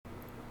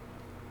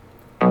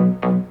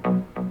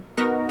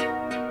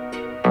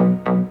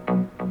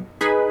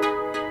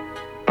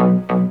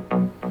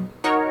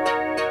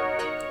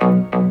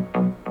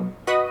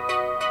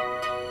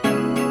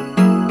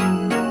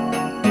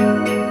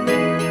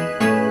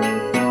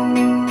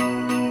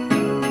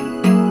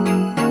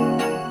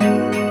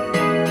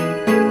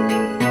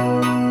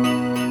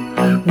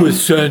with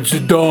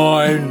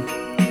Sensodyne.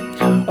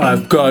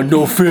 I've got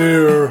no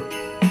fear.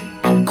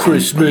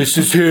 Christmas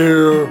is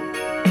here.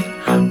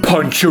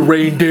 Punch a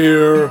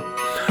reindeer.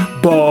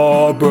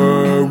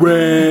 Barbara,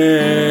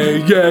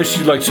 yeah,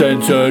 she likes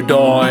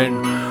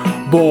Sensodyne.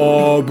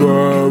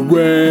 Barbara,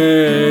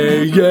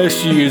 yeah,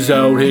 she is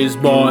out his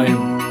mind.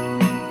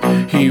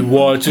 He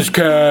wants his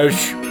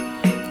cash.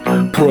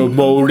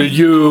 Promoted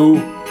you.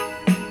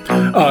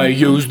 I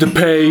use the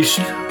paste.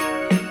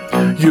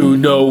 You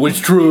know it's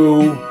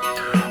true.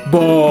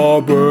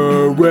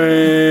 Barbara,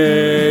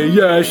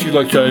 yeah, she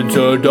likes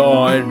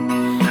Sensodyne.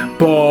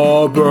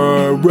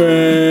 Barbara,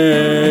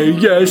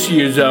 yeah, she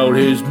is out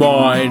his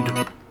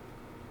mind.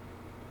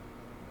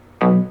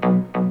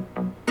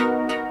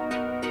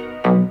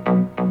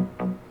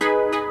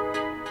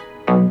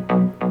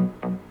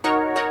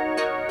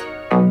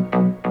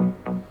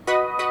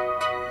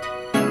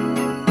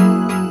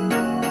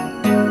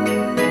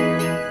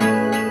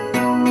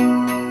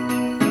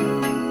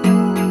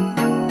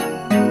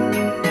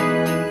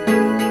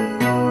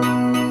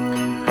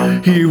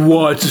 He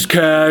wants his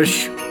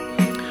cash.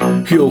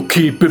 He'll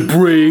keep it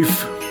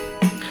brief.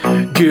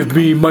 Give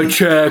me my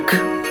check,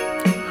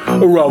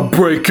 or I'll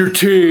break your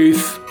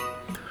teeth.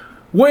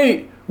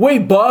 Wait,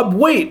 Bob,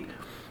 wait.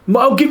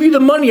 I'll give you the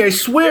money, I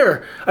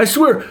swear.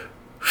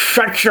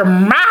 Shut your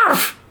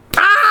mouth!